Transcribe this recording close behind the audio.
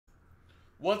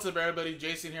What's up, everybody?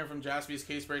 Jason here from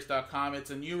jaspyscasebreaks.com. It's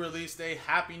a new release day.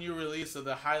 Happy new release of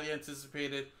the highly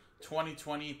anticipated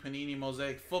 2020 Panini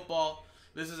Mosaic Football.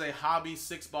 This is a hobby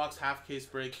 6-box half case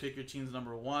break. Pick your teams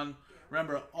number 1.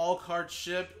 Remember, all cards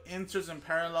ship. Inserts and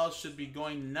parallels should be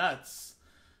going nuts.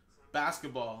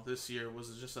 Basketball this year was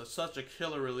just such a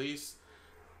killer release.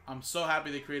 I'm so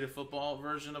happy they created a football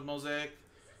version of Mosaic.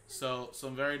 So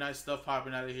some very nice stuff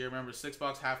popping out of here. Remember,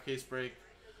 6-box half case break.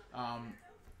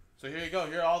 So here you go.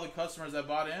 Here are all the customers that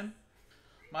bought in.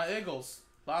 My Eagles.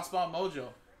 Last spot mojo.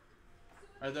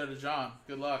 Right there to John.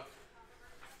 Good luck.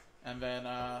 And then,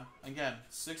 again,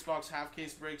 6-box half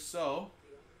case break. So,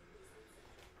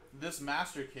 this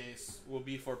master case will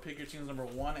be for pick your teams number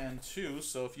 1 and 2.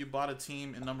 So, if you bought a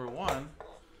team in number 1,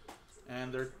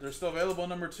 and they're still available in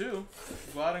number 2,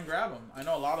 go out and grab them. I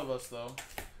know a lot of us, though,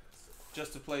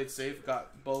 just to play it safe,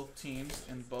 got both teams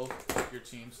in both pick your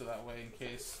teams. So that way, in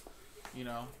case, you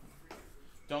know,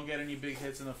 don't get any big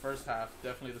hits in the first half.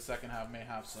 Definitely the second half may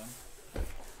have some.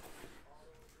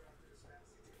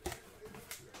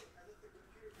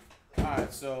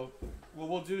 Alright, so what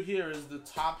we'll do here is the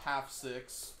top half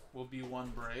 6 will be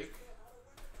 1 break.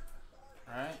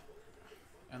 Alright?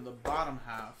 And the bottom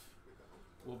half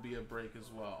will be a break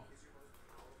as well.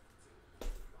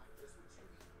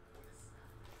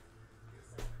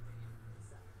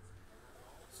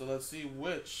 So let's see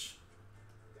which.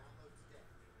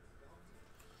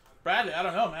 Bradley, I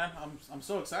don't know, man. I'm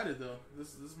so excited though.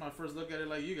 This is my first look at it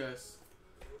like you guys,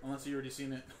 unless you already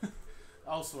seen it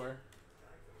elsewhere.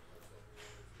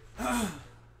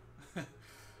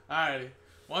 Alrighty,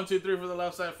 1, 2, 3 for the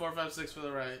left side, 4, 5, 6 for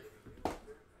the right.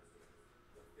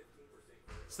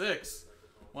 6,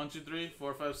 1, 2, 3,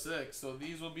 4, 5, 6. So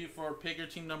these will be for pick your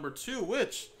team number 2,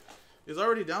 which is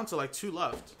already down to like 2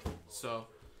 left. So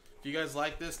if you guys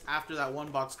like this, after that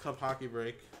 1-box cup hockey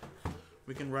break,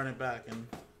 we can run it back and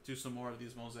do some more of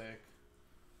these Mosaic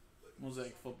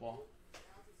football.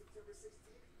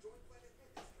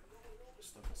 This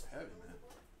stuff is heavy, man.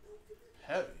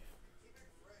 Heavy.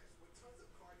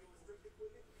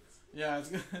 Yeah,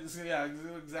 it's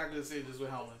exactly the same, just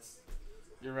with helmets.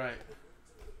 You're right.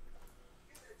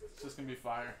 It's just gonna be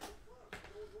fire.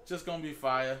 Just gonna be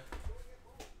fire.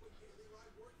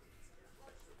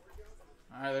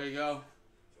 All right, there you go.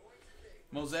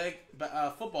 Mosaic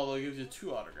football though gives you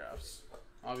 2 autographs.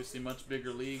 Obviously, much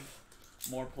bigger league,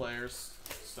 more players,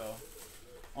 so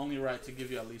only right to give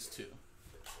you at least 2.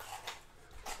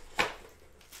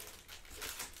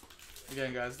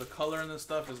 Again, guys, the color in this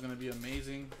stuff is going to be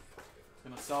amazing. It's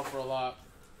going to sell for a lot.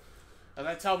 As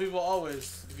I tell people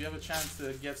always, if you have a chance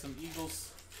to get some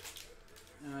Eagles,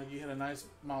 you hit a nice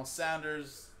Miles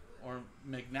Sanders, or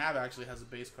McNabb actually has a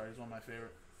base card. He's one of my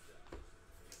favorite.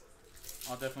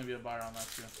 I'll definitely be a buyer on that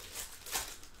too.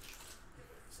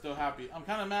 Still happy. I'm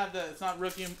kind of mad that it's not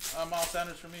rookie Miles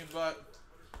Sanders for me, but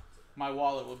my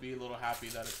wallet will be a little happy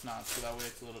that it's not, so that way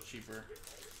it's a little cheaper.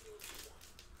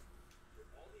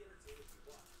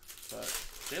 But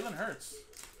Jalen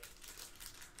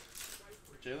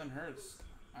Hurts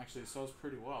actually sells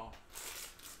pretty well,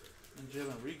 and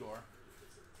Jalen Rigor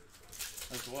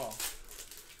as well.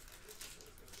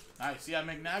 Nice. Yeah,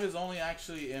 McNabb is only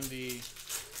actually in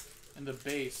the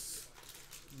base,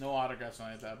 no autographs or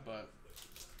anything like that, but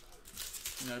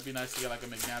you know, it'd be nice to get like a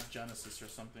McNabb Genesis or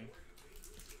something.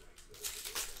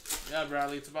 Yeah,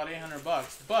 Bradley, it's about $800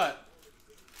 bucks. But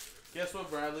guess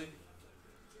what, Bradley?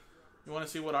 You want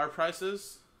to see what our price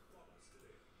is?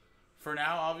 For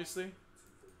now, obviously.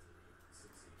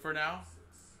 For now.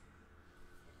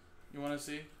 You want to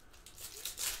see?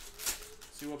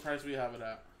 See what price we have it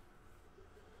at.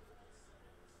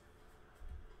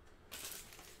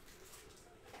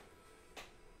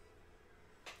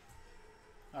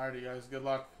 Alrighty, guys. Good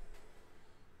luck.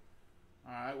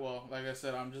 Alright, well, like I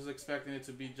said, I'm just expecting it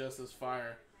to be just as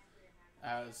fire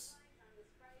as...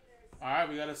 Alright,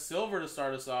 we got a silver to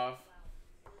start us off.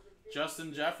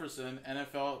 Justin Jefferson,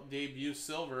 NFL debut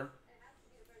silver.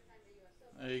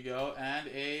 There you go. And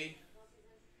a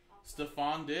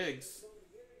Stephon Diggs.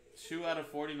 2 out of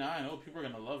 49. Oh, people are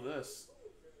going to love this.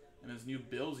 In his new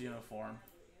Bills uniform.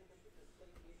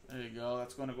 There you go.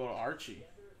 That's going to go to Archie.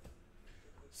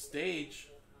 Stage.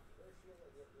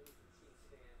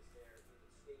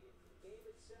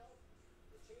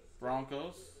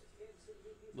 Broncos,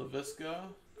 LaVisca,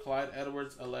 Clyde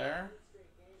Edwards-Helaire.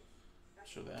 I'm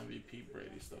sure the MVP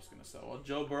Brady stuff's going to sell. Well,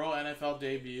 Joe Burrow, NFL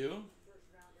debut.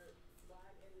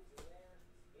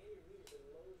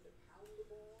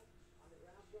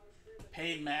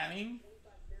 Peyton Manning.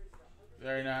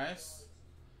 Very nice.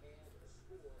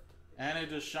 And a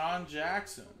Deshaun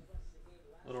Jackson.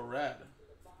 Little red.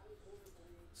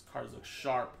 Cards look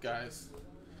sharp, guys.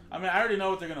 I mean, I already know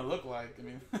what they're gonna look like. I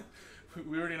mean,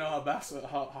 we already know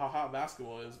how hot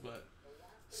basketball is, but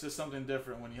it's just something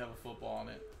different when you have a football on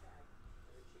it.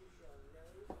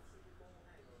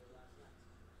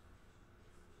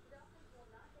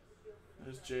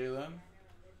 There's Jalen,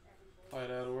 Clyde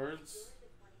Edwards.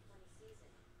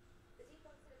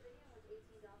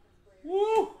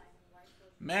 Woo!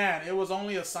 Man, it was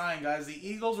only a sign, guys. The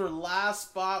Eagles were last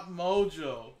spot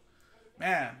mojo.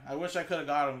 Man, I wish I could have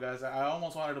got them, guys. I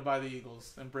almost wanted to buy the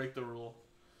Eagles and break the rule.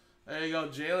 There you go,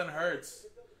 Jalen Hurts.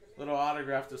 Little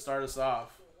autograph to start us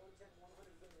off.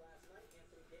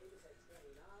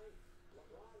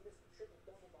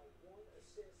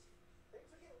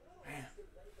 Man,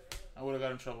 I would have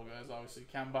got in trouble, guys, obviously.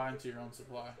 Can't buy into your own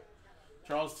supply.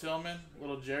 Charles Tillman,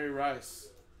 little Jerry Rice.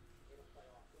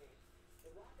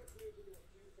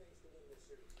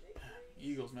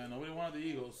 Eagles, man. Nobody wanted the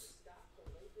Eagles.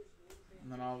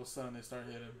 And then all of a sudden they start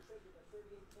hitting.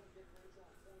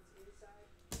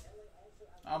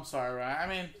 I'm sorry, Ryan. I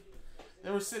mean,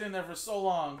 they were sitting there for so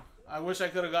long. I wish I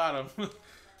could have got them.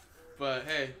 But,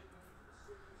 hey.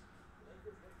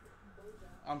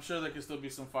 I'm sure there could still be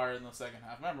some fire in the second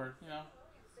half. Remember, you know,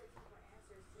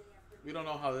 we don't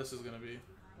know how this is going to be.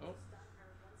 Oh.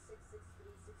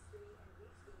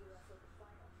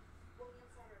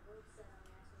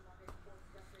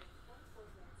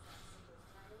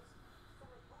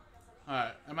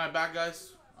 Alright, am I back,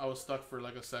 guys? I was stuck for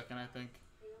like a second, I think.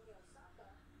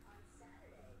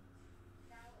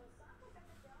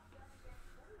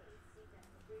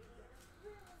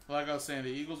 Like I was saying, the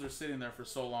Eagles are sitting there for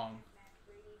so long.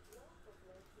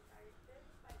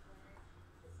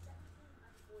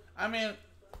 I mean,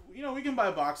 you know, we can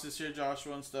buy boxes here,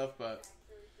 Joshua, and stuff, but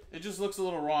it just looks a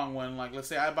little wrong when, like, let's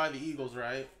say I buy the Eagles,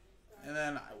 right? And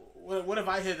then, what if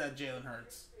I hit that Jalen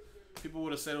Hurts? People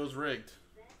would have said it was rigged.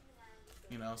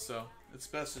 You know, so it's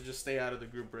best to just stay out of the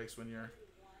group breaks when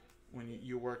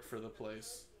you work for the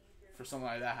place. For something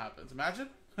like that happens. Imagine.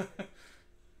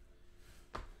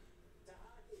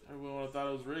 Everyone would have thought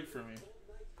it was rigged for me.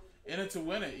 In it to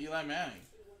win it, Eli Manning.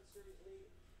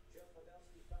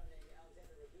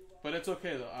 But it's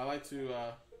okay though. I like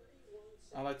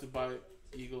to buy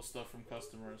Eagle stuff from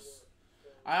customers.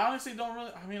 I honestly don't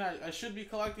really. I mean, I should be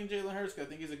collecting Jalen Hurts because I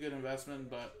think he's a good investment,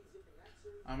 but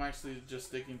I'm actually just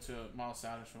sticking to Miles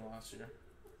Sanders from last year.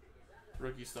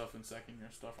 Rookie stuff and second year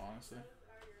stuff, honestly.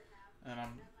 And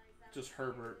I'm just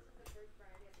Herbert,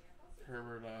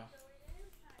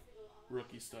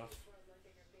 rookie stuff.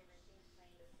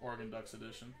 Oregon Ducks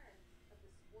edition.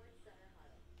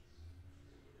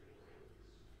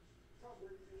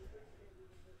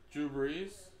 Drew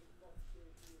Brees.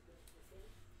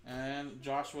 And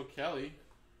Joshua Kelly.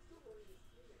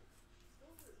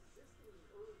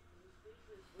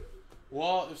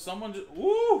 Well, if someone just...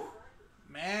 Woo!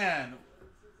 Man.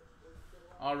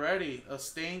 Already, a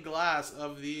stained glass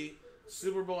of the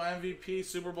Super Bowl MVP,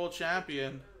 Super Bowl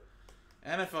champion,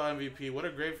 NFL MVP. What a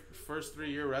great first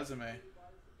 3-year resume.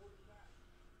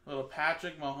 Little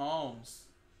Patrick Mahomes.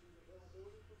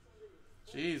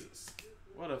 Jesus.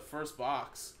 What a first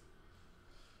box.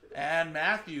 And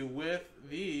Matthew with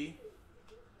the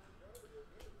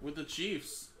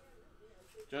Chiefs.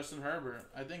 Justin Herbert.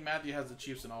 I think Matthew has the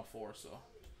Chiefs in all 4, so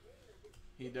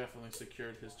he definitely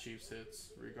secured his Chiefs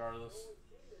hits regardless.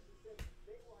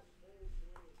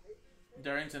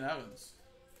 Darrington Evans.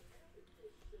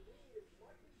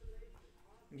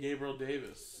 Gabriel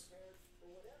Davis.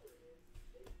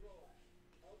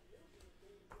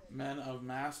 Men of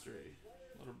Mastery.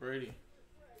 Little Brady.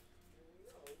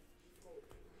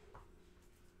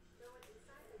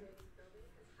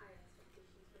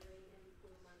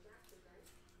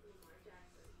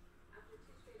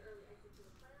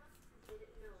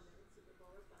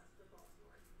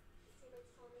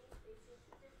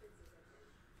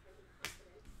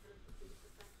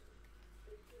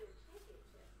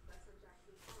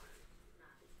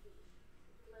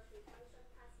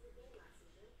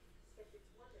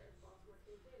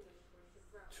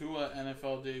 Tua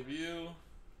NFL debut.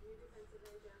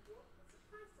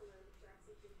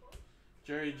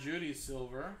 Jerry Jeudy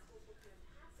silver.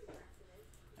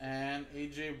 And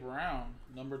A.J. Brown,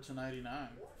 number /99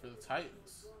 for the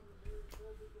Titans.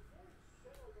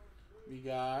 We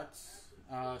got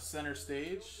center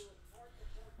stage.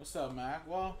 What's up, Mac?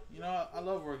 Well, you know, I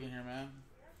love working here, man.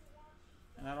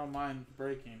 And I don't mind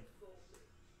breaking.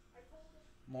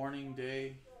 Morning,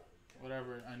 day,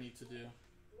 whatever I need to do.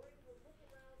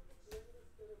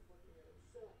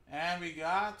 And we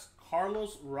got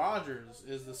Carlos Rogers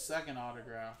is the second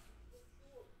autograph.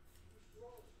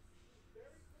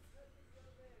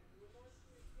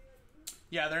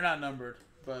 Yeah, they're not numbered,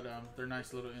 but they're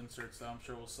nice little inserts that I'm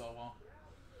sure will sell well.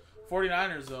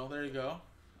 49ers, though. There you go.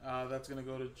 That's going to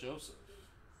go to Joseph.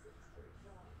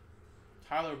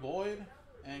 Tyler Boyd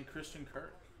and Christian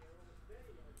Kirk.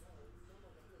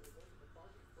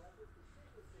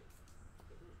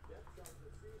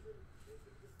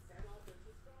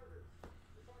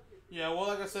 Yeah, well,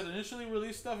 like I said, initially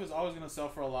released stuff is always going to sell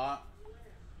for a lot.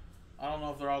 I don't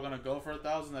know if they're all going to go for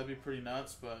 1,000. That'd be pretty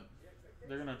nuts, but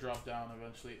they're going to drop down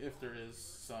eventually if there is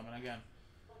some. And again,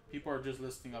 people are just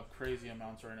listing up crazy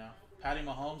amounts right now. Patty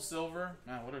Mahomes silver.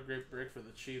 Man, what a great break for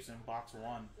the Chiefs in box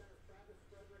 1.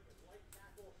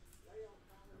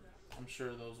 I'm sure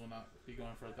those will not be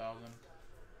going for 1,000.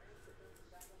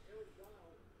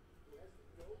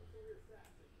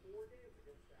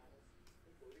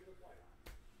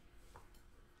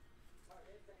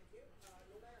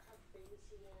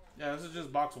 Yeah, this is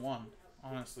just box 1,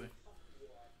 honestly.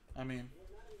 I mean,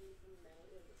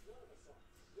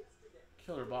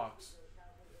 killer box.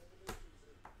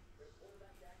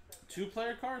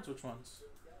 2-player cards? Which ones?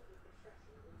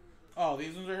 Oh,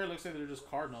 these ones right here looks like they're just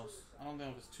Cardinals. I don't know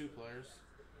if it's 2 players.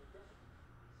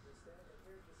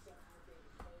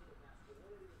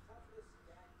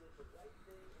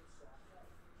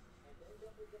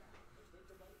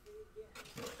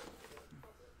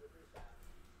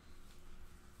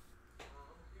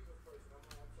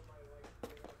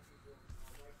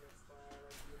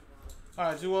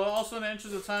 Alright, so well, also in the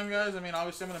interest of time, guys, I mean,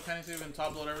 obviously I'm going to penny save and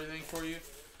top load everything for you.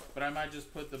 But I might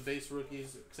just put the base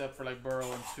rookies, except for like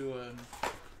Burrow and Tua and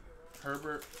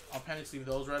Herbert. I'll penny sleeve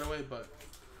those right away, but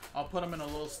I'll put them in a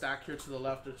little stack here to the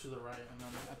left or to the right. And then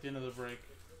at the end of the break,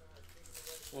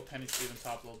 we'll penny sleeve and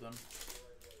top load them.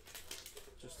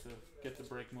 Just to get the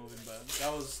break moving. But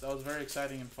that was very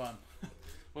exciting and fun.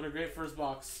 What a great first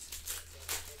box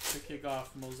to kick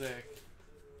off Mosaic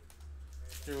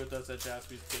here with us at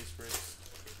Jaspy's Case Breaks.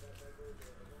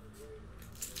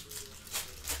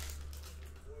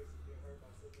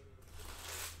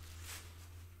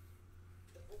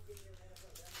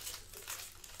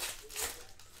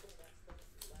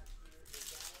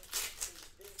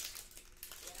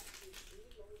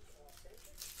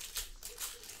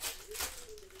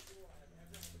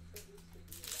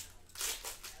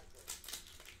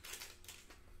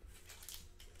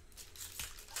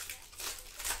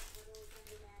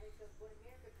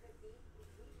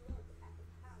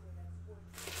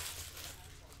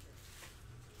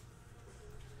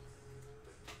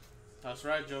 That's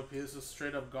right, Joe P. This is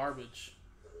straight up garbage.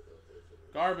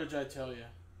 Garbage, I tell you.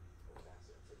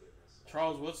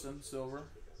 Charles Woodson, silver.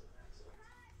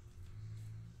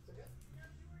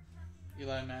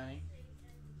 Eli Manning.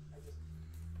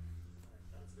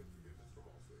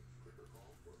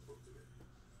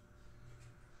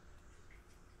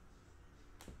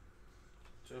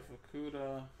 Jeff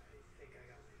Okudah.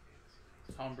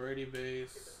 Tom Brady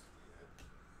base.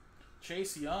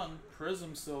 Chase Young,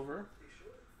 Prism silver.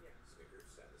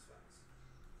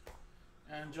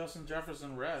 And Justin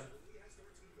Jefferson red.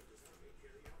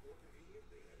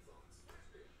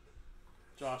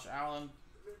 Josh Allen.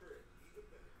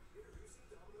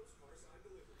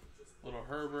 Little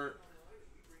Herbert.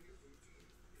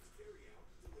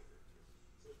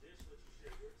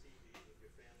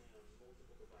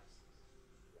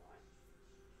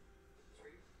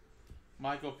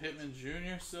 Michael Pittman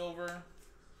Jr. silver.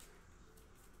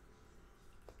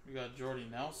 We got Jordy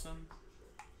Nelson.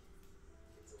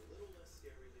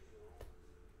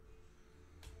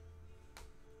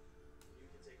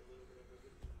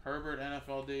 Herbert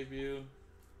NFL debut.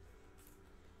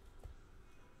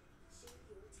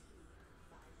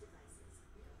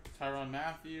 Tyrann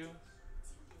Mathieu.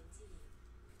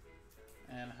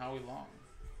 And Howie Long.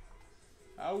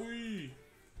 Howie!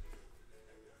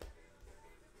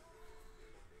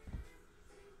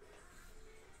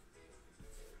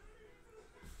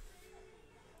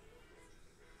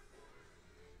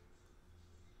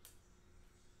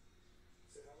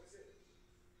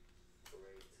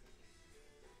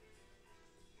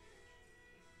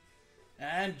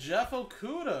 And Jeff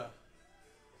Okudah.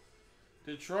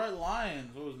 Detroit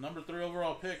Lions. What was number 3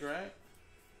 overall pick, right?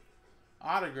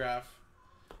 Autograph.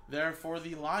 There for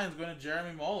the Lions, going to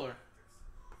Jeremy Moeller.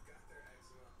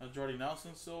 Jordy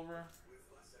Nelson, silver.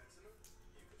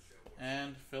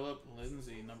 And Philip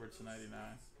Lindsay, number 299.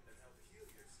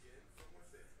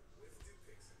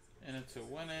 In it to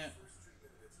win it.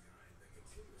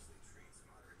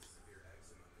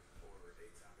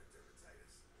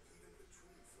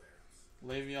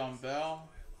 Le'Veon Bell.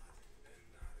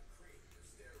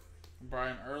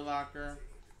 Brian Urlacher.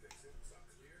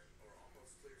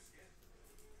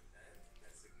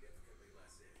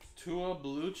 Tua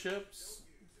Blue Chips.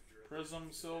 Prism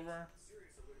silver.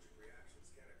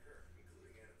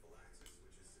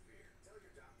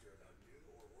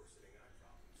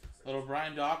 Little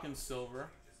Brian Dawkins silver.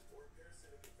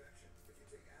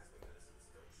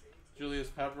 Julius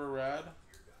Pepper red.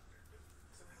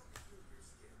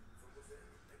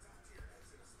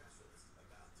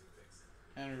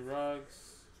 Henry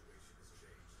Ruggs.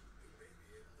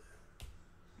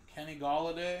 Kenny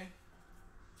Galladay.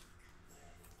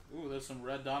 Ooh, there's some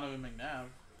red Donovan McNabb.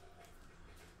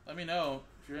 Let me know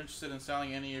if you're interested in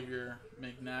selling any of your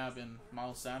McNabb and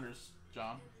Miles Sanders,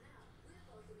 John.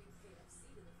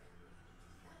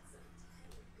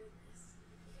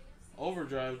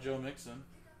 Overdrive Joe Mixon.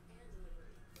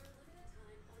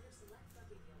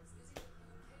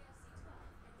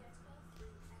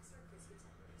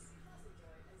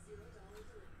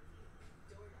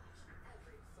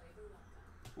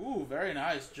 Ooh, very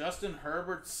nice. Justin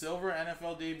Herbert silver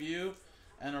NFL debut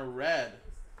and a red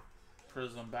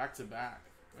Prism back to back.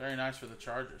 Very nice for the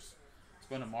Chargers. It's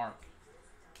going to Mark.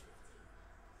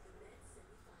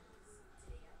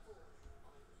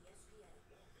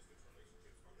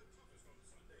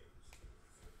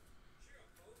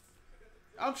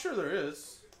 I'm sure there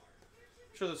is.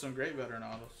 I'm sure there's some great veteran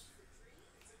autos.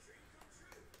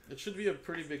 It should be a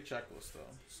pretty big checklist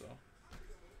though, so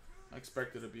I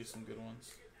expect there to be some good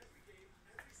ones.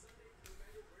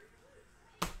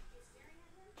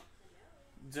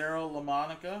 Daryl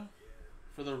LaMonica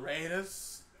for the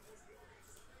Raiders.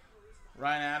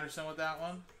 Ryan Anderson with that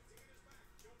one.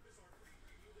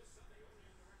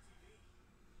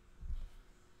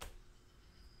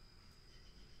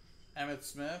 Emmitt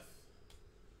Smith.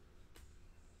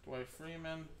 Dwight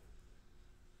Freeman.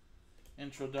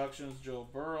 Introductions, Joe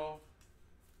Burrow.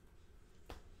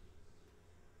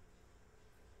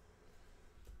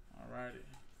 Alrighty.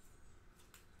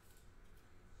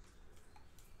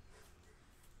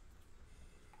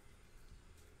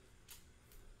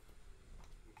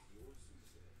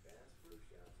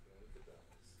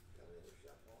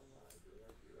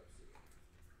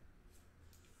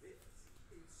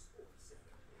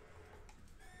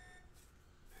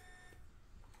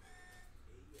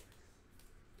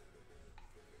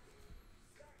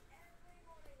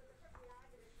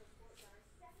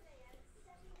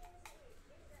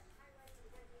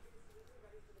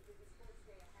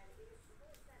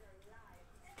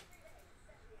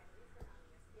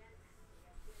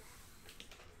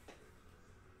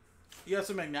 You got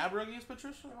some McNabb rookies,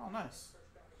 Patricia? Oh, nice.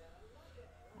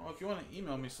 Well, if you want to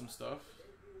email me some stuff,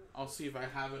 I'll see if I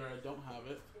have it or I don't have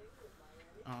it.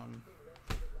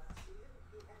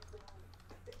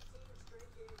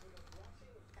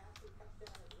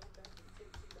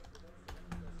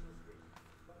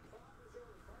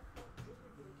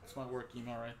 It's my work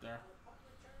email right there.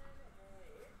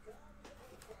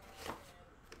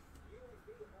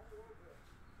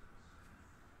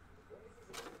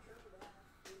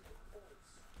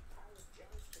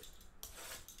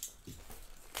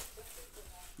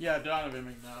 Yeah, Donovan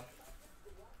McNabb.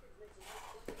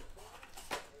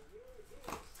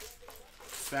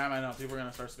 Spam, I know. People are going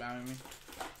to start spamming me.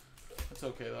 It's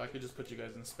okay, though. I could just put you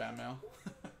guys in spam mail.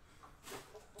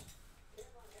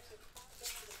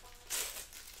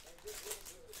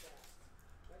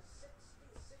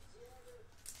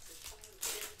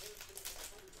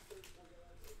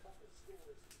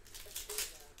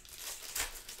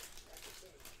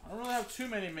 I don't really have too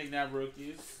many McNabb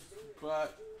rookies,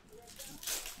 but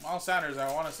Miles Sanders,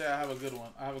 I want to say I have a good one.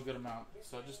 I have a good amount,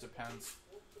 so it just depends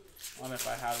on if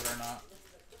I have it or not.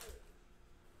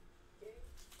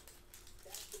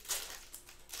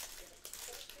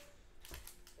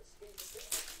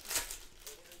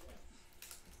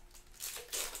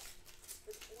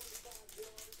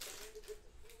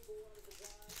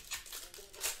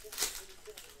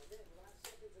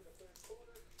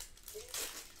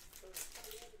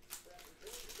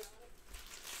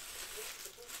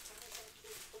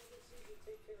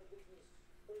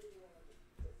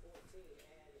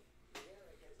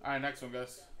 All right, next one,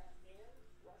 guys.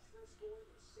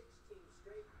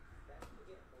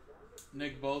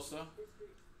 Nick Bosa.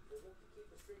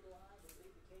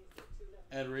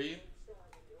 Ed Reed.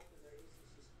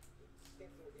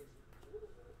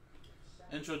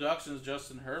 Introductions,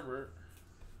 Justin Herbert.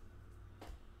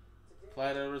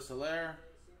 Clyde Edwards-Helaire.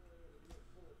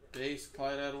 Base,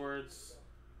 Clyde Edwards.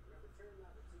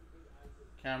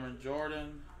 Cameron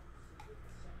Jordan.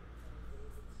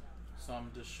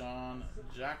 Some Deshaun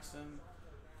Jackson.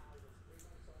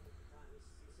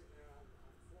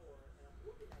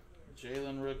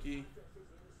 Jalen rookie.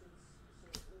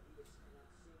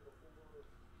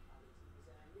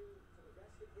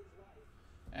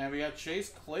 And we got Chase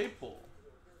Claypool.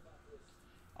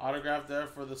 Autograph there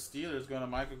for the Steelers going to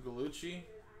Michael Gallucci.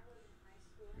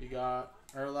 We got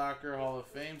Urlacher, Hall of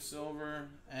Fame silver,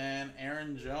 and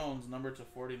Aaron Jones, number to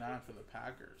 49 for the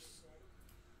Packers.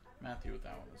 Matthew with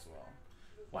that one as well.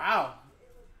 Wow.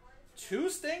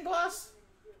 2 stained glass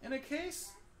in a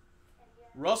case?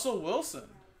 Russell Wilson.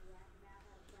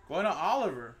 Going to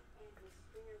Oliver.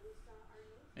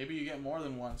 Maybe you get more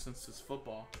than one since it's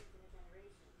football.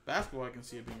 Basketball, I can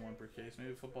see it being 1 per case.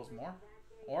 Maybe football's more.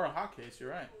 Or a hot case, you're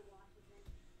right.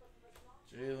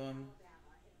 Jalen.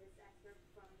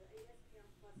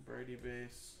 Brady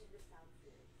base.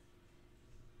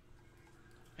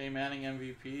 Peyton Manning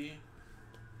MVP.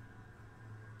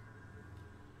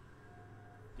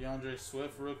 DeAndre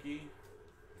Swift rookie.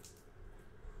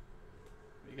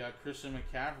 We got Christian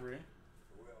McCaffrey.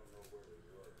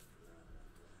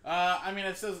 I mean,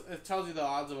 it tells you the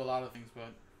odds of a lot of things,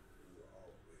 but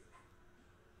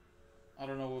I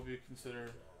don't know what we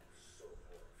consider.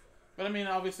 But I mean,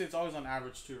 obviously, it's always on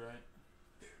average too,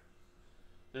 right?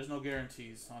 There's no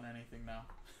guarantees on anything now.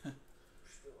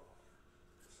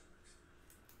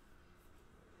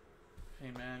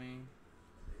 Hey Manning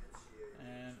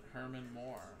and Herman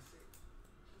Moore.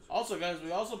 Also, guys,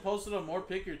 we also posted a more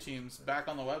pick your teams back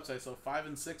on the website, so 5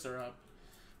 and 6 are up.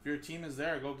 If your team is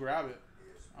there, go grab it.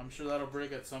 I'm sure that'll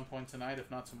break at some point tonight, if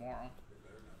not tomorrow.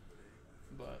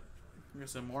 But like I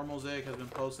said, more Mosaic has been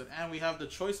posted, and we have the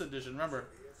Choice Edition. Remember,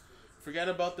 forget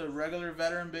about the regular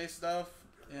veteran-based stuff.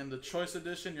 In the Choice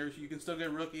Edition, you can still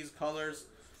get rookies, colors.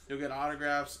 You'll get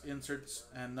autographs, inserts,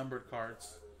 and numbered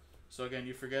cards. So again,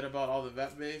 you forget about all the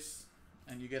vet base,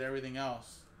 and you get everything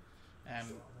else. And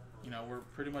you know, we're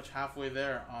pretty much halfway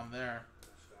there on their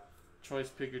Choice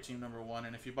Pick Your Team number 1.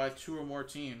 And if you buy 2 or more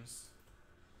teams,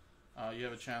 you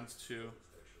have a chance to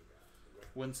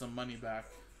win some money back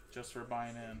just for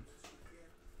buying in.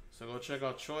 So go check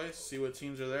out Choice, see what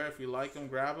teams are there. If you like them,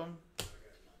 grab them.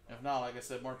 If not, like I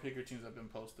said, more pick your teams have been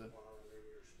posted.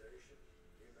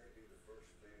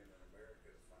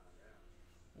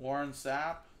 Warren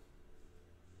Sapp,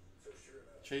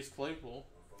 Chase Claypool.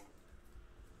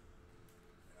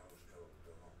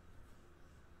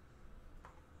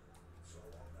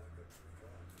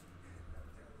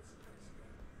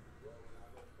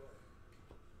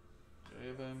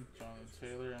 Jalen, Jonathan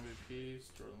Taylor, MVPs,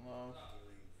 Jordan Love.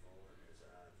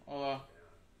 Hola.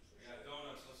 We got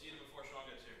donuts. Let's eat it before Sean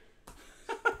gets here.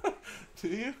 Do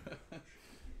you?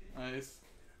 Nice.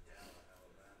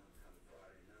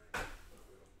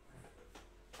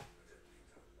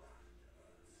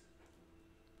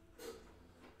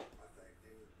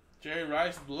 Jerry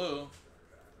Rice, blue.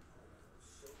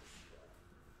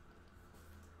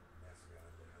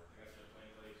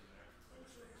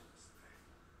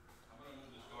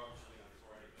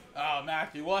 Oh,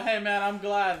 Matthew. Well, hey, man, I'm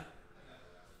glad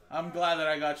that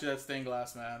I got you that stained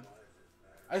glass, man.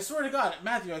 I swear to God,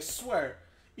 Matthew, I swear.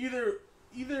 Either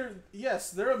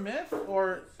yes, they're a myth,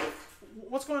 or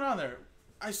what's going on there?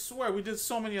 I swear, we did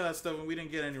so many of that stuff and we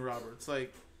didn't get any Roberts.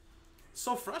 Like,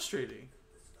 so frustrating.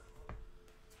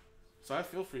 So I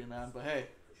feel for you, man. But hey,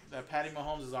 that Patty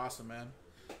Mahomes is awesome, man.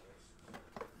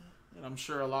 And I'm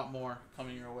sure a lot more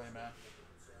coming your way, man.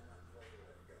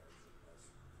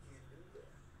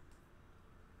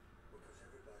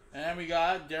 And we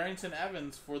got Darrington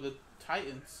Evans for the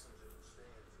Titans.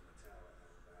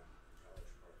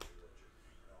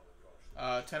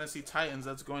 Tennessee Titans,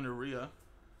 that's going to Rhea.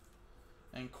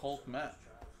 And Colt Met.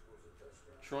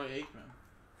 Troy Aikman.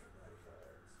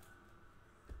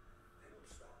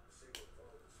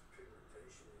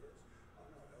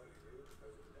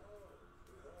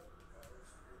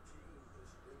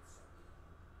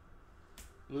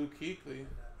 Luke Kuechly.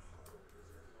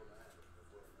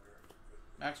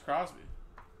 Max Crosby.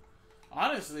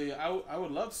 Honestly, I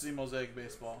would love to see Mosaic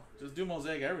baseball. Just do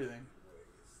Mosaic everything.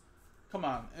 Come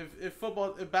on. If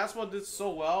basketball did so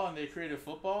well and they created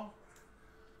football,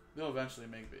 they'll eventually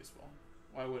make baseball.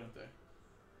 Why wouldn't they?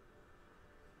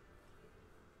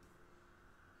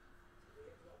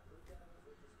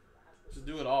 Just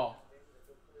do it all.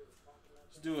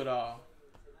 Just do it all.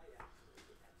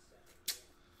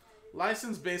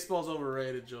 Licensed baseball's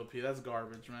overrated, Joe P. That's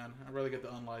garbage, man. I'd rather get the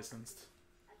unlicensed.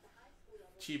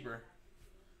 Cheaper.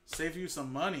 Save you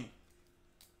some money.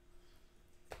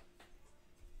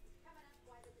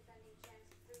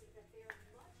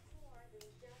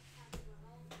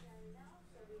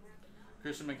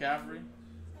 Christian McCaffrey.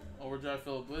 Overdrive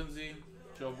Phillip Lindsay.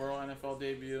 Joe Burrow NFL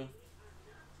debut.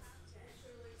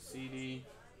 CD.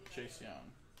 Chase Young.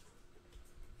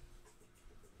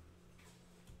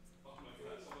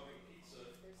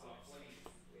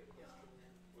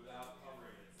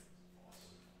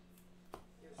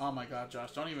 Oh my God,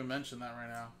 Josh! Don't even mention that right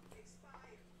now.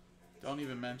 Don't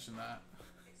even mention that.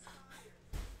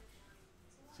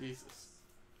 Jesus.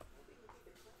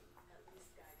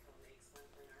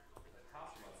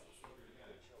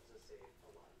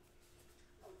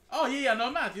 Oh yeah, no,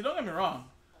 Matthew. Don't get me wrong.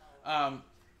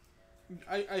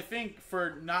 I think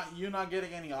for not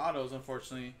getting any autos,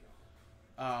 unfortunately,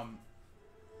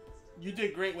 you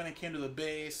did great when it came to the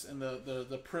base and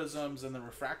the prisms and the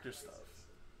refractor stuff.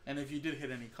 And if you did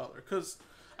hit any color, because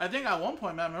I think at one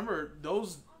point, man, remember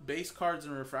those base cards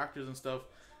and refractors and stuff.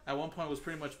 At one point, was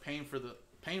pretty much paying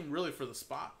really for the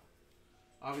spot.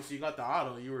 Obviously, you got the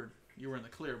auto, you were in the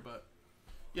clear, but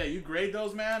yeah, you grade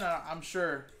those, man. I'm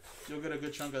sure you'll get a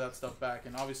good chunk of that stuff back,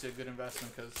 and obviously a good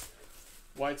investment because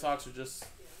White Sox are just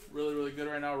really, really good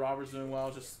right now. Robert's doing well,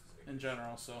 just in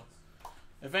general. So,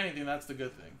 if anything, that's the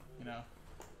good thing, you know.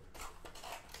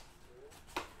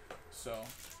 So,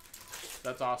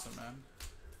 that's awesome, man.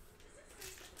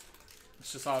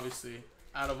 It's just obviously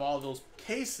out of all those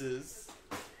cases,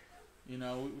 you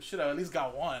know, we should have at least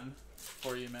got one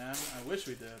for you, man. I wish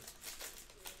we did.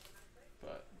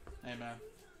 But, hey, man.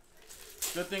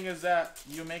 Good thing is that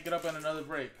you make it up in another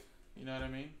break. You know what I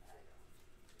mean?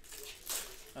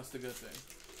 That's the good thing.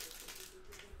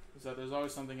 Is that there's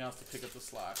always something else to pick up the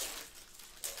slack.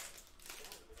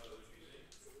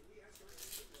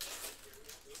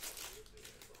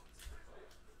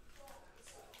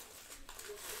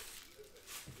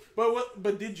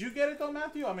 But did you get it though,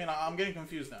 Matthew? I mean, I'm getting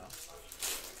confused now.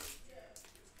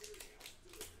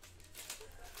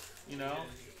 You know,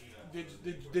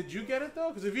 did you get it though?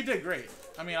 Because if you did, great.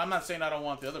 I mean, I'm not saying I don't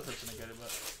want the other person to get it,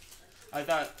 but I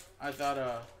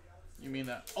thought you mean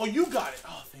that. Oh, you got it.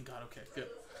 Oh, thank God. Okay, good.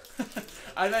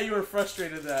 I thought you were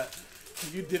frustrated that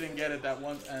you didn't get it that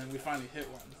one, and we finally hit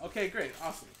one. Okay, great,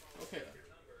 awesome. Okay.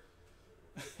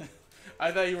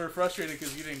 I thought you were frustrated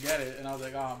because you didn't get it, and I was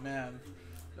like, oh man,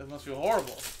 that must feel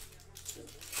horrible.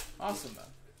 Awesome then.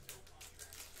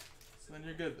 So then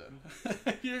you're good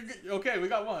then. You're good. Okay, we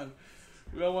got one.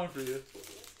 We got one for you.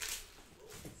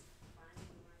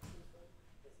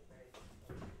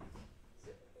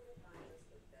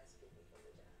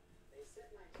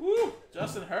 Woo!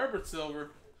 Justin Herbert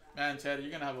silver. Man, Ted,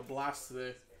 you're gonna have a blast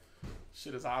today.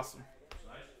 Shit is awesome.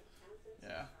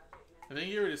 Yeah. I think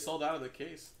he already sold out of the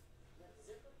case.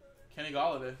 Kenny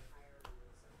Golladay.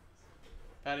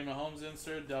 Patty Mahomes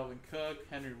insert, Delvin Cook,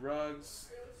 Henry Ruggs.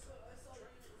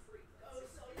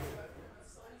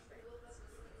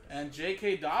 And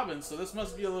J.K. Dobbins, so this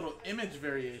must be a little image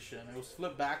variation. It was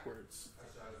flipped backwards.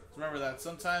 Remember that.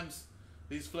 Sometimes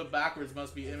these flip backwards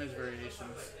must be image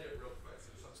variations.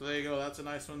 So there you go. That's a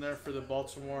nice one there for the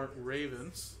Baltimore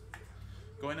Ravens.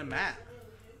 Going to Matt.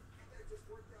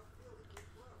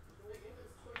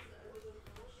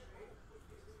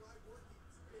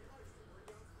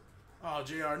 Oh,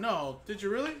 JR, no. Did you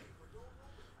really? You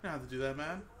don't have to do that,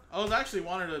 man. I was actually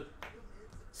wanted to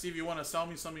see if you want to sell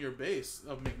me some of your base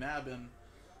of McNabb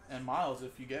and Miles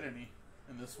if you get any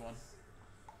in this one.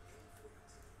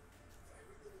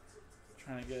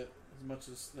 Trying to get as much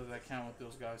as I can with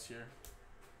those guys here.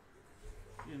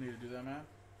 You don't need to do that, man.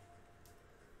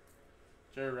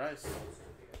 Jerry Rice.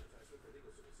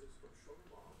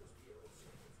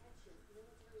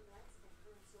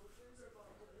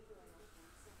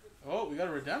 Oh, we got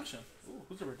a redemption. Ooh,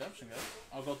 who's the redemption, guys?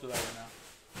 I'll go through that right now.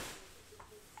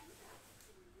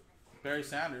 Barry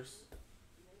Sanders.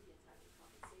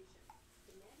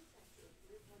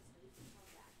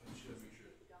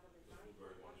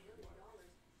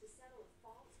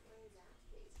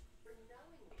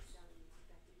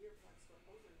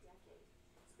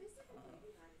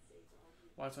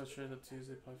 Watch out trade up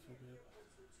Tuesday.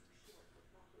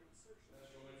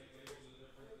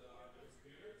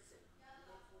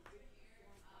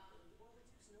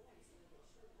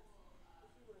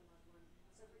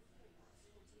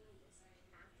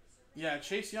 Yeah,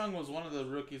 Chase Young was one of the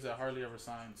rookies that hardly ever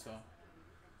signed, so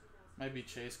might be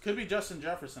Chase. Could be Justin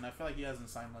Jefferson. I feel like he hasn't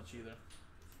signed much either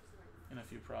in a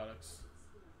few products.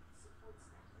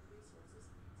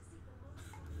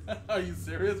 Are you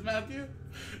serious, Matthew?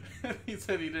 He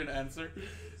said he didn't answer.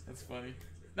 That's funny.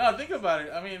 No, think about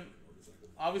it. I mean,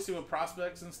 obviously with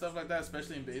prospects and stuff like that,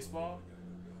 especially in baseball,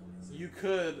 you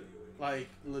could, like,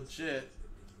 legit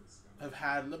have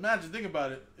had... Imagine, think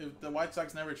about it. If the White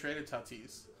Sox never traded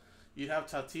Tatis, you'd have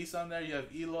Tatis on there, you'd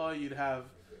have Eloy, you'd have,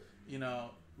 you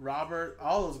know, Robert,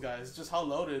 all those guys. Just how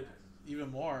loaded,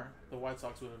 even more, the White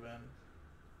Sox would have been.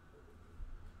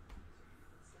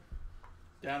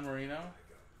 Dan Marino.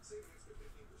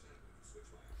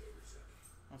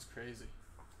 That's crazy.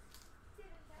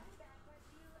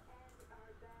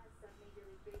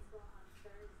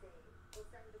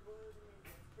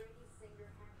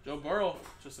 Joe Burrow,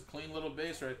 just a clean little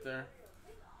base right there.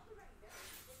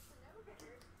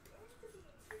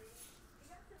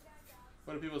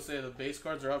 What do people say? The base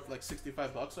cards are up like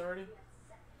 65 bucks already?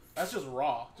 That's just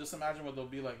raw. Just imagine what they'll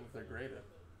be like if they're graded.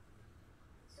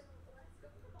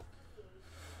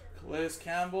 Calais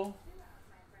Campbell.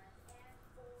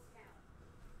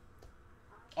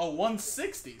 Oh,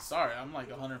 160. Sorry, I'm like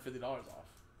 $150 off.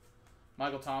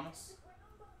 Michael Thomas.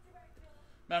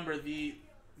 Remember the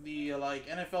like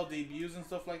NFL debuts and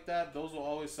stuff like that, those will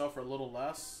always sell for a little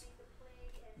less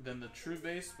than the true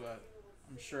base, but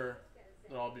I'm sure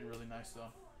they'll all be really nice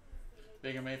though.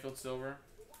 Baker Mayfield silver.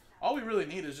 All we really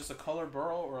need is just a color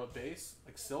Burrow or a base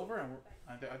like silver, and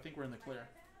I think we're in the clear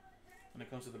when it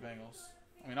comes to the Bengals.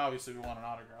 I mean, obviously we want an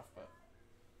autograph, but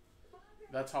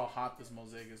that's how hot this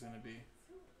Mosaic is going to be.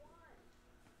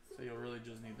 So you'll really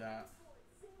just need that.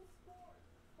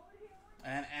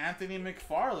 And Anthony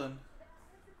McFarland.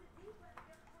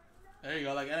 There you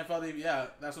go, like NFL debut. Yeah,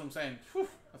 that's what I'm saying. Whew,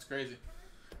 that's crazy.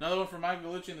 Another one for Mike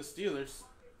Gallucci and the Steelers.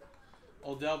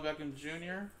 Odell Beckham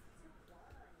Jr.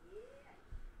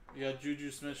 You got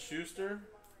Juju Smith-Schuster.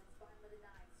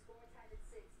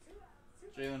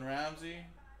 Jalen Ramsey.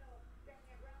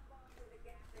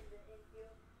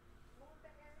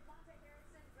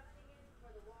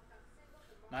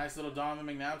 Nice little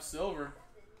Donovan McNabb silver.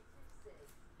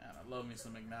 Man, I love me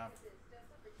some McNabb.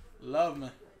 Love me.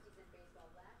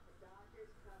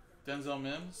 Denzel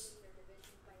Mims.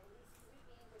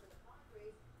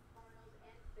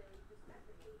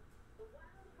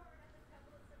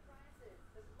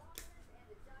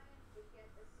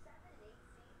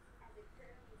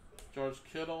 George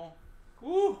Kittle.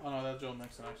 Woo! Oh no, that's Joe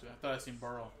Mixon actually. I thought I seen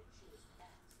Burrow.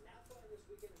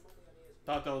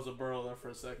 Thought that was a Burrow there for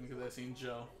a second because I seen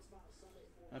Joe.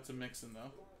 That's a Mixon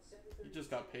though. He just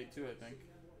got paid too, I think.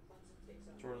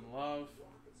 Jordan Love.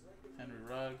 Henry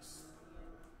Ruggs.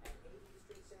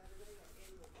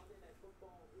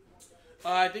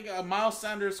 I think Miles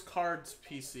Sanders cards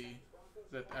PC.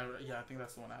 Yeah, I think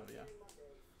that's the one I have.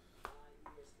 Yeah.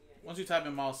 Once you type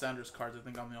in Miles Sanders cards, I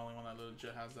think I'm the only one that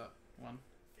legit has that one.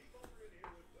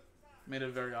 Made it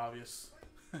very obvious.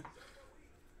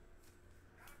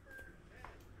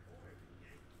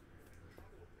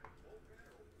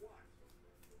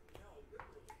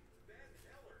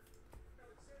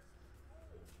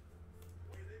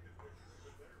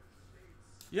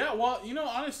 Yeah, well, you know,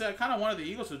 honestly, I kind of wanted the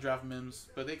Eagles to draft Mims,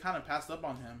 but they kind of passed up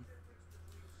on him.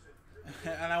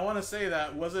 And I want to say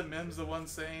that, wasn't Mims the one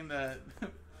saying that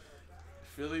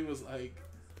Philly was, like,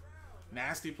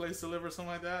 nasty place to live or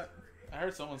something like that? I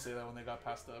heard someone say that when they got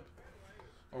passed up.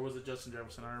 Or was it Justin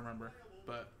Jefferson? I don't remember.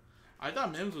 But I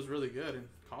thought Mims was really good in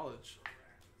college.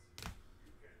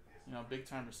 You know,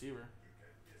 big-time receiver.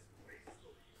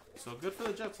 So good for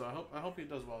the Jets, though. I hope he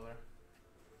does well there.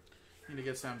 Need to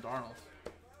get Sam Darnold.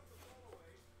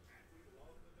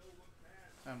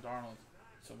 Sam Darnold.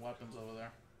 Some weapons over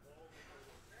there.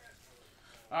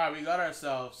 Alright, we got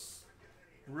ourselves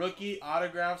rookie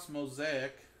autographs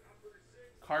Mosaic.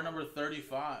 Card number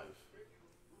 35.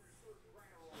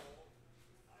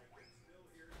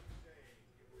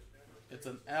 It's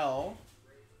an L.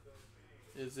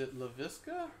 Is it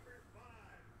LaVisca?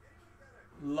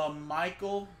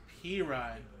 LaMichael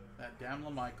Pirine. That damn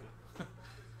LaMichael.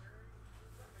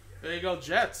 There you go,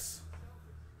 Jets.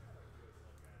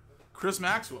 Chris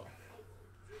Maxwell.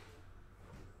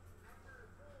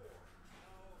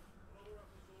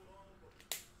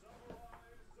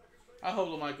 I hope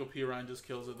LaMichael Pirine just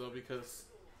kills it, though, because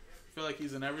I feel like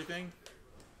he's in everything.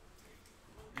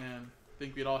 And I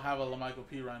think we'd all have a LaMichael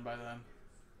Pirine by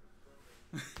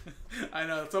then. I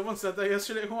know. Someone said that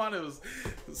yesterday, Juan. It was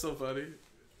so funny.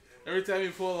 Every time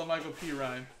you pull a LaMichael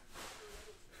Pirine,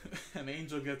 an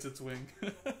angel gets its wing.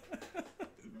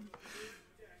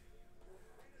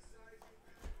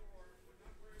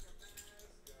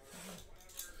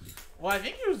 Well, I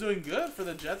think he was doing good for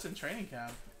the Jets in training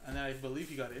camp, and then I believe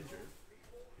he got injured.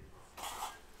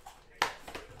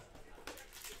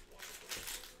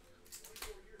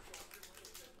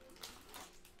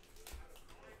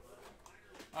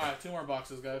 Alright, 2 more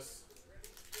boxes, guys.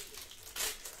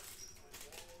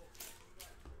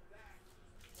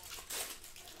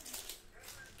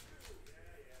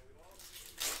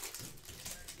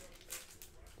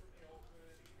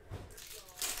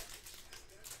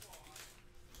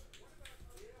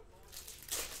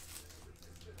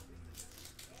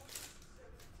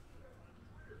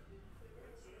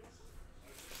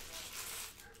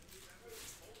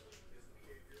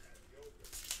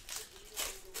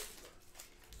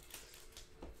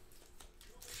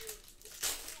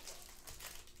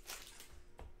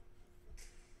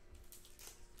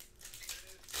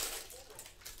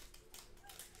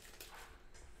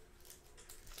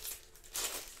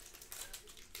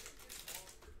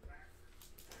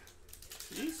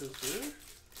 dude.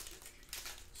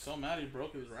 So mad he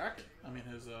broke his racket. I mean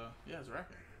his his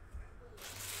racket.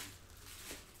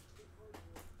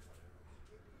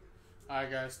 Alright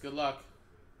guys, good luck.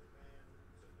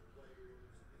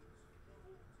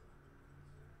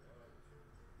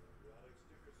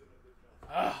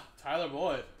 Tyler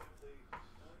Boyd.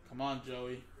 Come on,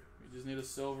 Joey. We just need a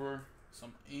silver,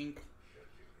 some ink,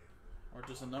 or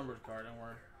just a numbered card, and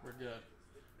we're good.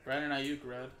 Brandon Ayuk,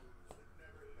 red.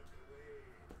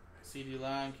 C.D.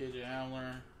 Lamb, K.J.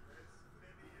 Hamler.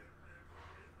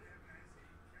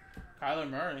 Kyler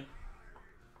Murray.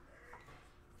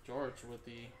 George with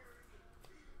the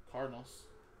Cardinals.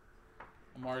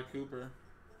 Amari Cooper.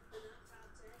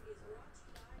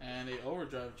 And a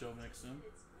overdrive Joe Mixon.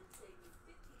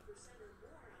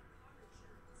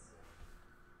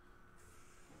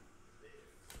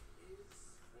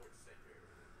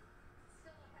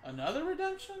 Another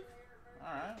redemption?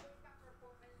 Alright.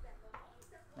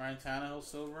 Ryan Tannehill,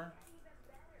 silver.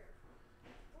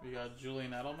 We got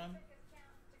Julian Edelman.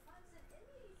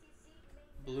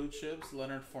 Blue chips,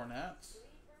 Leonard Fournette.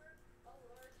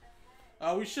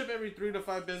 We ship every 3 to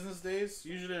 5 business days.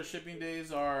 Usually our shipping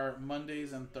days are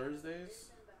Mondays and Thursdays.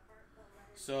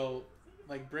 So,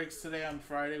 like breaks today on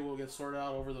Friday will get sorted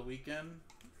out over the weekend.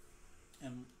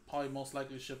 And probably most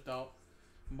likely shipped out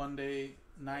Monday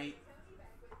night.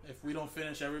 If we don't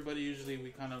finish everybody, usually we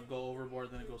kind of go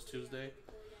overboard, then it goes Tuesday.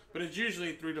 But it's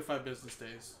usually 3 to 5 business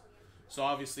days. So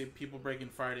obviously people breaking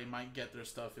Friday might get their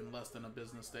stuff in less than a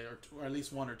business day, or at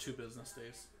least 1 or 2 business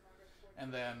days.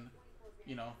 And then,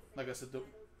 you know, like I said,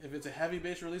 if it's a heavy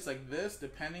base release like this,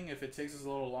 depending if it takes us a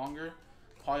little longer,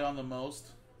 probably on the most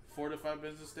 4 to 5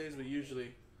 business days, but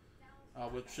usually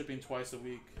with shipping twice a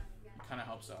week, it kind of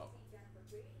helps out.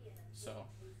 So,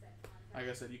 like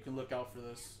I said, you can look out for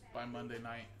this by Monday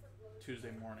night,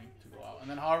 Tuesday morning to go out. And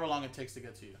then however long it takes to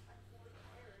get to you.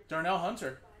 Darnell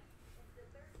Hunter.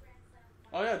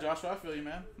 Oh yeah, Joshua, I feel you,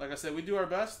 man. Like I said, we do our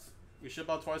best. We ship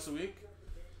out twice a week.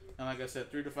 And like I said,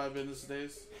 3 to 5 business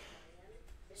days.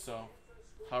 So,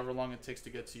 however long it takes to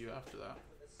get to you after that.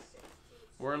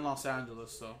 We're in Los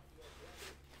Angeles, so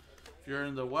if you're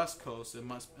in the West Coast, it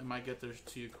might get there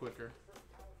to you quicker.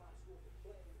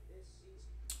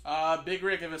 Big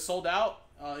Rick, if it's sold out,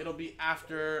 it'll be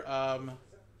after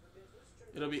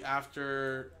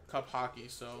Cup Hockey.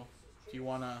 So if you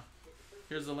wanna,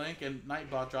 here's the link, and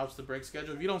Nightbot drops the break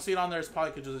schedule. If you don't see it on there, it's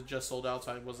probably because it just sold out,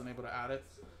 so I wasn't able to add it.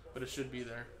 But it should be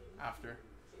there after.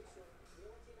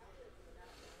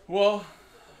 Well,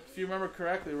 if you remember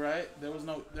correctly, right? There was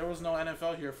no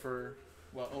NFL here for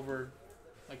over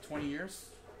like 20 years.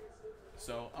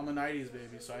 So I'm a 90s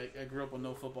baby, so I grew up with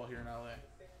no football here in LA.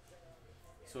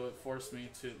 So it forced me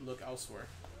to look elsewhere.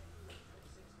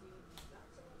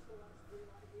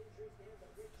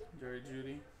 Jerry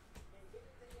Jeudy.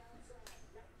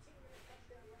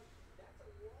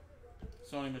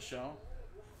 Sony Michel.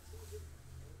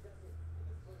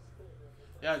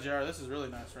 Yeah, JR, this is really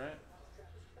nice, right?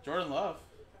 Jordan Love,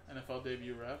 NFL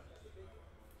debut rep.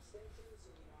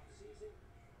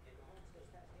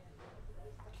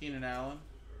 Keenan Allen.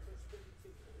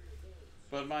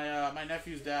 But my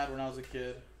nephew's dad, when I was a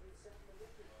kid,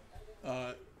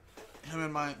 him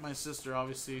and my sister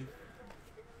obviously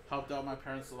helped out my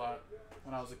parents a lot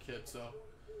when I was a kid. So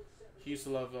he used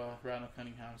to love Randall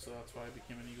Cunningham, so that's why I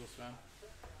became an Eagles fan.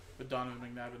 With Donovan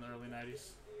McNabb in the early 90s.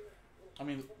 I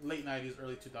mean, late 90s,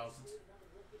 early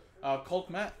 2000s.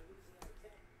 Colt Kmet.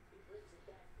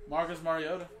 Marcus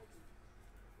Mariota.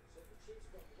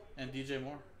 And DJ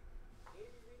Moore.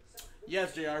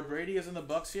 Yes, JR, Brady is in the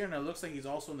Bucks here, and it looks like he's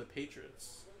also in the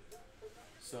Patriots.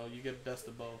 So you get best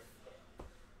of both.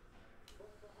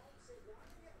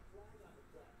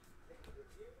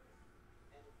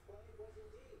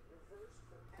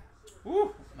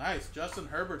 Woo! Nice. Justin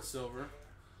Herbert silver.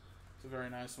 It's a very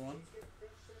nice one.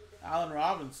 Allen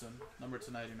Robinson, number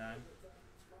 299.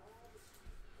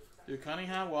 Dude,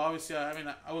 Cunningham, well, obviously,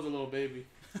 I was a little baby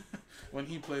when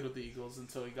he played with the Eagles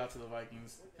until he got to the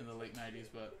Vikings in the late 90s,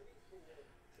 but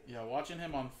yeah, watching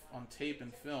him on tape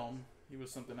and film, he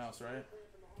was something else, right?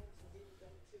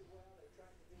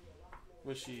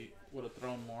 Wish he would have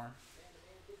thrown more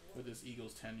with his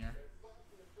Eagles tenure.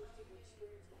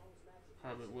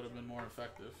 Probably would have been more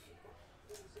effective,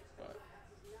 but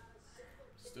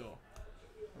still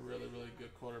a really, really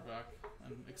good quarterback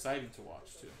and exciting to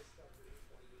watch too.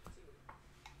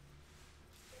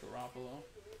 Garoppolo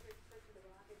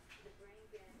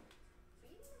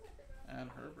and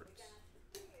Herbert.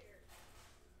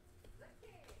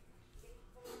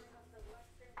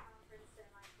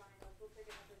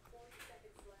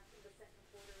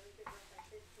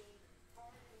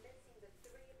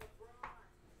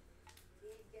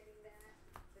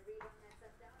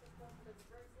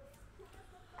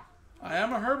 I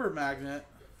am a Herbert magnet,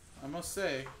 I must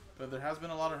say, but there has been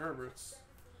a lot of Herberts.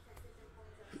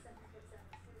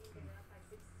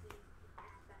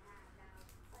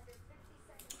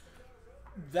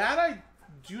 That I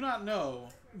do not know.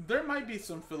 There might be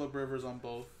some Phillip Rivers on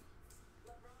both.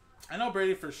 I know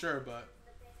Brady for sure, but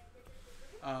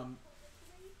I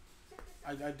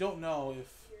don't know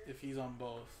if he's on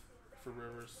both for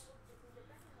Rivers.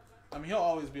 I mean, he'll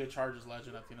always be a Chargers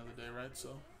legend at the end of the day, right? So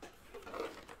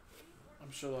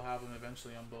I'm sure they'll have him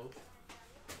eventually on both.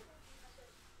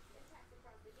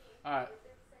 All right.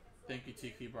 Thank you,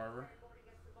 Tiki Barber.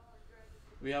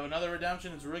 We have another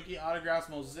redemption. It's rookie autographs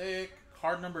Mosaic.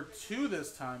 Card number 2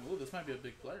 this time. Ooh, this might be a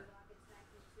big player.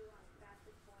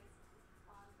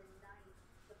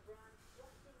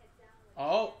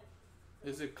 Oh,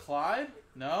 is it Clyde?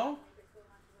 No?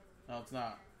 No, it's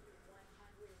not.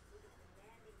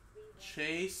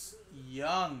 Chase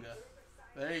Young.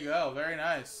 There you go. Very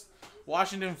nice.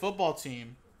 Washington football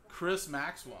team. Chris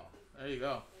Maxwell. There you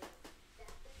go.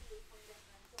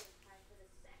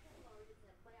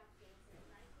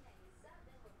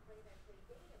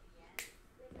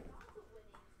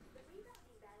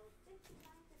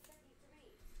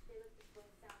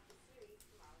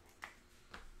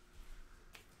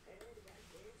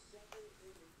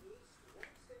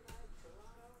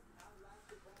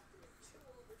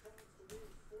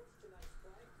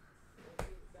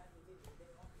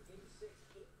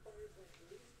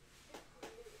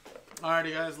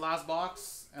 Alrighty, guys, last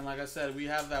box. And like I said, we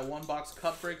have that 1-box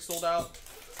cup break sold out.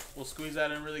 We'll squeeze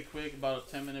that in really quick, about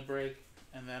a 10-minute break.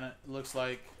 And then it looks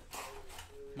like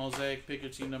Mosaic Pick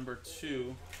Your Team number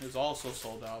 2 is also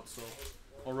sold out. So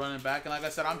we'll run it back. And like I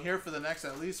said, I'm here for the next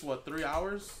at least, what, 3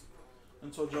 hours?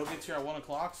 Until Joe gets here at 1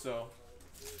 o'clock. So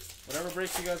whatever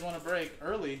breaks you guys want to break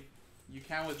early, you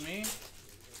can with me.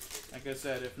 Like I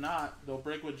said, if not, they'll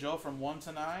break with Joe from 1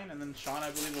 to 9. And then Sean, I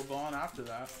believe, will go on after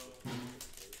that.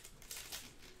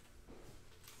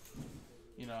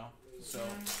 You know, so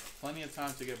plenty of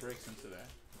time to get breaks in today.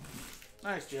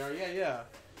 Nice, JR. Yeah.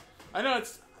 I know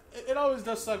it always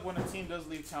does suck when a team does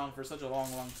leave town for such a long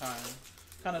time.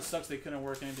 Kind of sucks they couldn't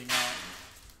work anything out,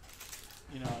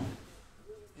 you know,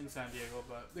 in San Diego.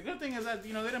 But the good thing is that,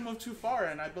 you know, they didn't move too far,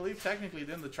 and I believe technically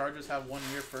didn't the Chargers have 1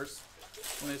 year first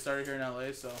when they started here in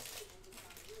LA? So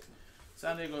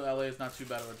San Diego to LA is not too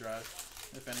bad of a drive,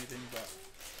 if anything, but.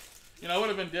 You know, it would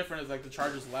have been different if, like, the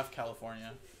Chargers left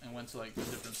California and went to, like, a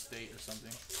different state or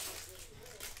something.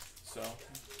 So.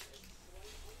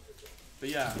 But,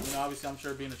 yeah, you know, obviously, I'm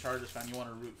sure being a Chargers fan, you want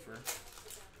to root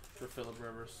for Phillip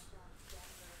Rivers.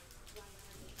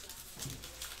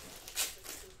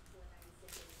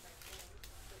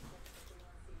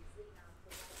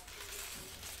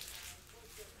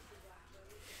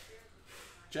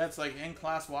 Jets, like,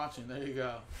 in-class watching. There you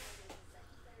go.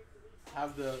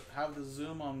 Have the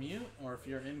Zoom on mute, or if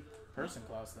you're in person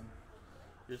class, then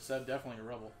you're definitely a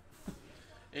rebel.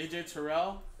 AJ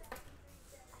Terrell,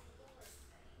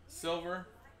 silver,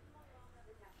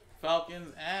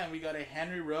 Falcons, and we got a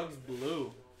Henry Ruggs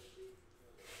blue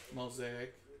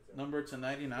Mosaic, number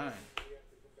 /99.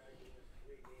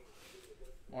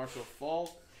 Marshall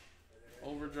Falk,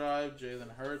 overdrive,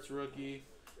 Jalen Hurts rookie,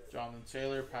 Jonathan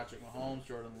Taylor, Patrick Mahomes,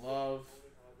 Jordan Love.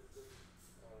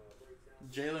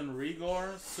 Jalen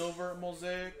Rigor, silver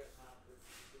Mosaic.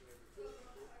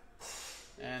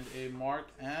 And a Mark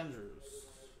Andrews.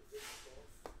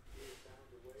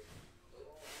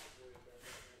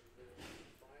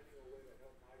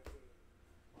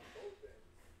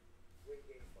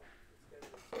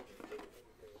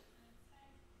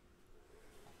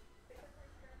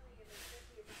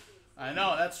 I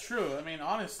know, that's true. I mean,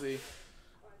 honestly,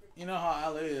 you know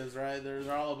how LA is, right?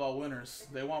 They're all about winners.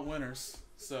 They want winners.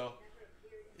 So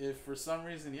if for some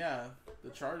reason, yeah, the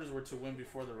Chargers were to win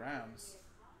before the Rams,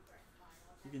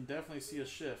 you can definitely see a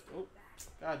shift. Oh,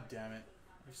 god damn it.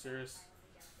 Are you serious?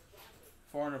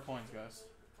 400 points, guys.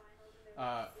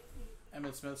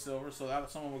 Emmitt Smith silver, so that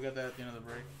someone will get that at the end of the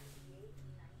break.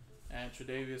 And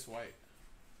Tre'Davious White.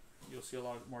 You'll see a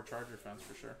lot more Charger fans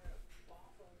for sure.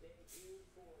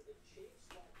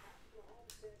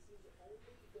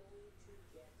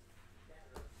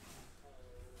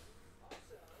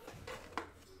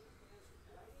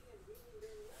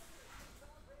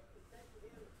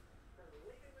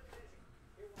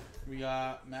 We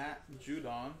got Matt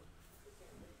Judon,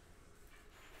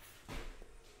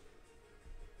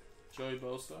 Joey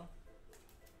Bosa,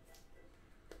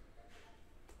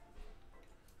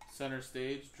 center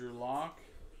stage, Drew Lock,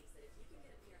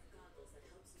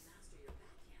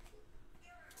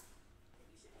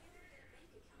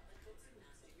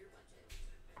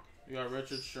 You got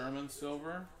Richard Sherman,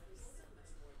 silver.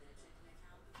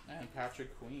 And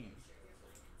Patrick Queen.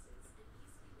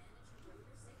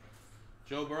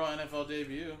 Joe Burrow, NFL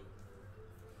debut.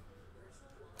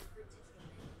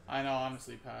 I know,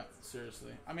 honestly, Pat.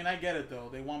 Seriously. I mean, I get it, though.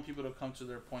 They want people to come to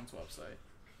their points website.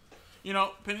 You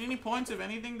know, Panini Points, if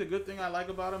anything, the good thing I like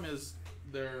about them is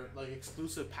their, like,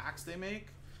 exclusive packs they make.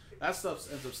 That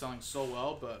stuff ends up selling so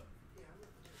well, but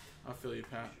I feel you,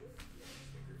 Pat.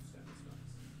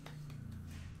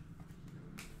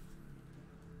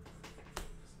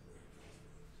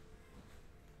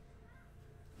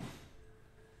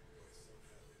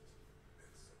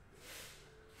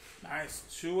 Nice.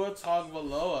 Tua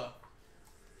Tagovailoa.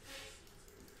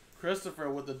 Christopher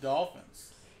with the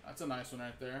Dolphins. That's a nice one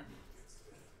right there.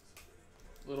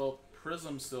 Little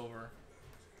Prism Silver.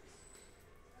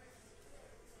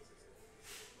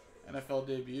 NFL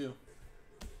debut.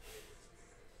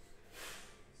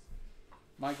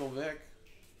 Michael Vick.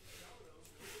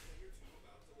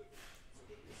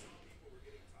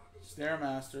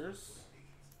 Stairmasters.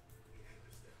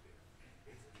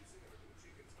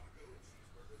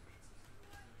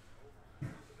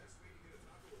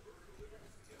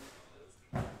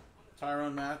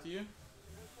 Tyrann Mathieu.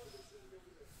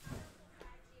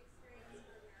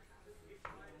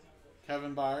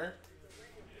 Kevin Byard.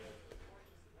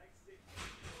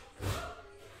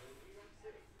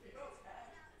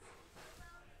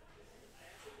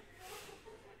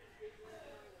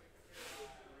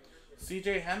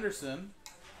 CJ Henderson.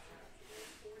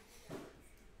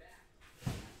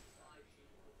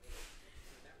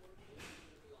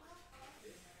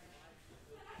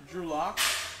 Drew Lock.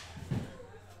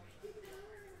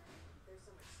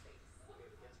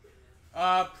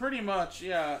 Pretty much,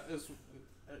 yeah. It's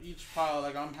each pile,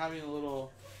 like I'm having a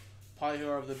little pile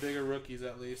here of the bigger rookies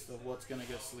at least of what's gonna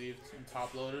get sleeved and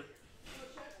top loaded,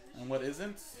 and what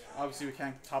isn't. Obviously, we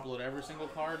can't top load every single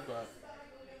card, but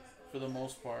for the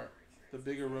most part, the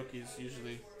bigger rookies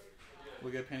usually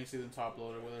will get penny sleeved and top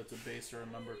loaded, whether it's a base or a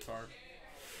numbered card.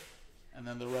 And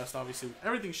then the rest, obviously,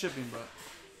 everything's shipping, but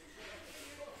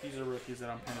these are rookies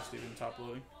that I'm penny sleeving and top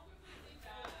loading.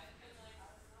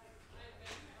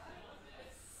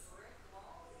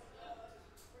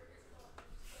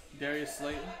 Darius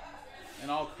Slayton,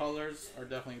 and all colors are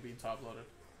definitely being top loaded.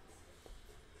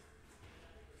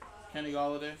 Kenny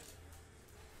Golladay.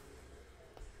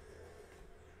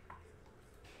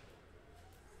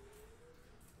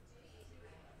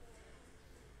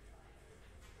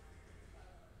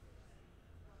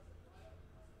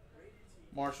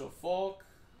 Marshall Falk.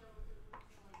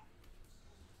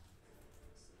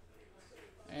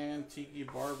 And Tiki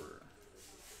Barber.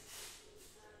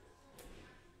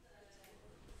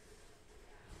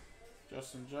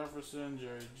 Justin Jefferson,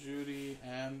 Jerry Jeudy,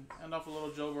 and off a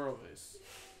little Joe Burrow base.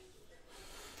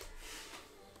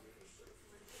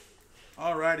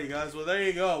 Alrighty, guys. Well, there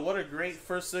you go. What a great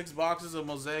first 6 boxes of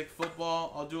Mosaic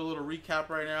football. I'll do a little recap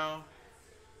right now.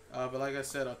 But like I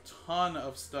said, a ton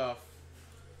of stuff.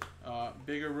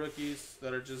 Bigger rookies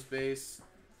that are just base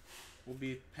will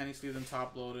be penny sleeved and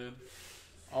top loaded.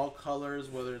 All colors,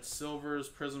 whether it's silvers,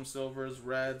 prism silvers,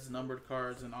 reds, numbered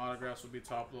cards, and autographs will be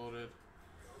top loaded.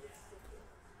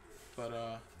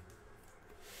 But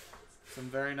some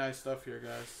very nice stuff here,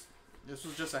 guys. This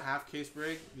was just a half case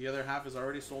break. The other half is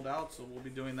already sold out, so we'll be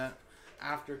doing that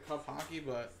after Cup Hockey.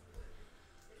 But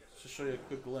just to show you a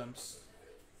quick glimpse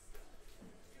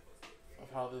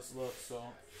of how this looks. So,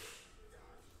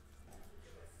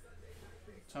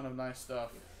 ton of nice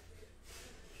stuff.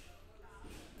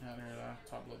 And here,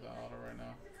 top load that auto right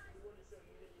now.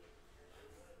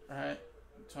 Alright,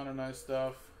 ton of nice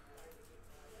stuff.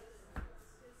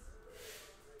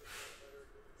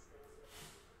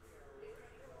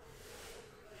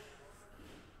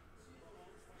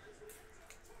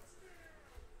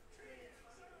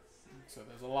 So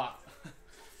there's a lot.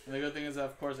 And the good thing is that,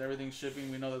 of course, everything's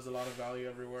shipping. We know there's a lot of value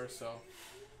everywhere, so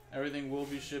everything will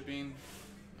be shipping.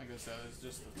 Like I said, there's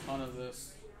just a ton of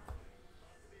this.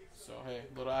 So, hey,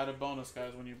 little added bonus,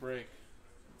 guys, when you break.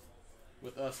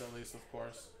 With us, at least, of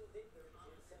course.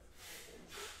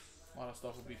 A lot of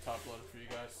stuff will be top loaded for you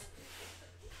guys.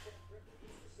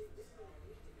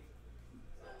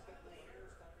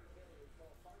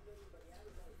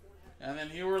 And then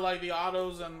here were like the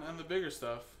autos and the bigger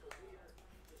stuff.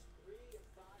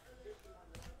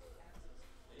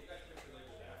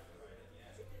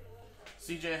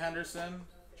 CJ Henderson,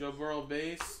 Joe Burrow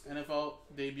base, NFL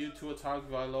debut Tua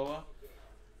Tagovailoa,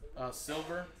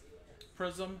 silver,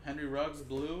 prism, Henry Ruggs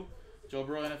blue, Joe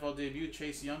Burrow NFL debut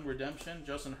Chase Young redemption,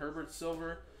 Justin Herbert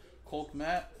silver, Colt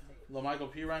Met,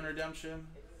 LaMichael Pirine redemption,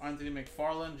 Anthony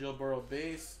McFarland, Joe Burrow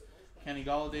base, Kenny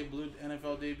Galladay, blue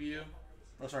NFL debut.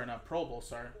 Oh, sorry, not Pro Bowl,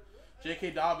 sorry.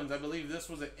 J.K. Dobbins, I believe this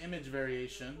was an image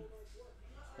variation.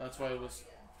 That's why it was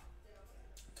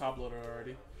top loader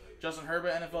already. Justin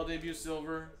Herbert, NFL debut,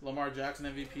 silver. Lamar Jackson,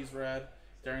 MVP's red.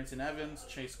 Darrington Evans,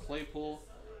 Chase Claypool,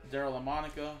 Darryl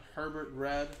LaMonica, Herbert,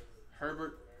 red.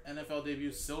 Herbert, NFL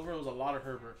debut, silver. It was a lot of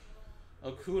Herbert.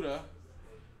 Okuda,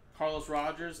 Carlos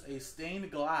Rogers, a stained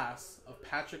glass of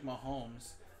Patrick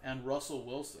Mahomes and Russell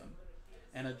Wilson.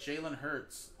 And a Jalen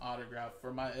Hurts autograph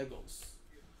for my Eagles.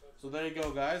 So there you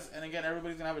go, guys. And again,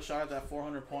 everybody's going to have a shot at that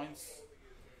 400 points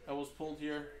that was pulled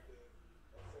here.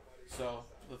 So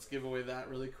let's give away that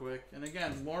really quick. And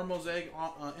again, more Mosaic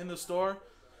in the store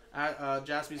at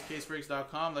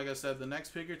jaspyscasebreaks.com. Like I said, the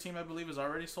next figure team, I believe, is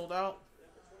already sold out.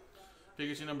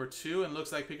 Figure team number 2. And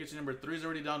looks like figure team number 3 is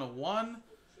already down to 1.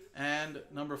 And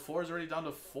number 4 is already down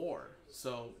to 4.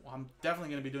 So I'm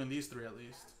definitely going to be doing these 3 at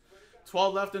least.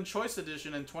 12 left in Choice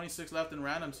Edition and 26 left in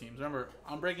Random Teams. Remember,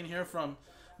 I'm breaking here from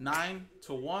 9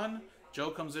 to 1.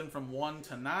 Joe comes in from 1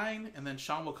 to 9. And then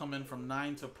Sean will come in from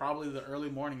 9 to probably the early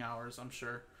morning hours, I'm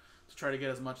sure, to try to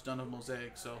get as much done of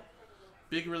Mosaic. So,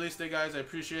 big release day, guys. I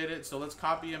appreciate it. So, let's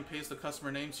copy and paste the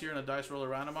customer names here in a Dice Roller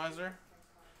Randomizer.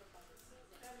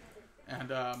 And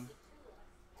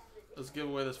let's give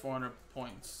away this 400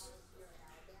 points.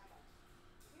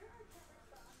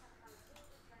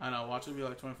 I know, watch it be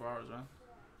like 24 hours, man.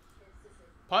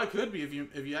 Probably could be if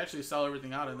you actually sell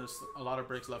everything out and there's a lot of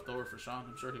breaks left over for Sean.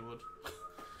 I'm sure he would.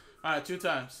 All right, 2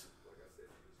 times.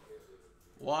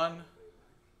 1,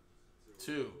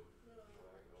 2.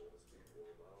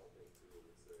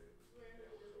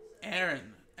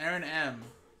 Aaron M,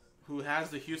 who has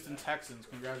the Houston Texans.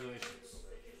 Congratulations.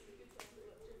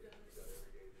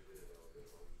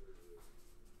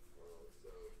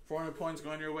 $400 points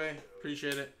going your way.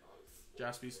 Appreciate it.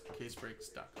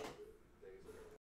 JaspysCaseBreaks.com.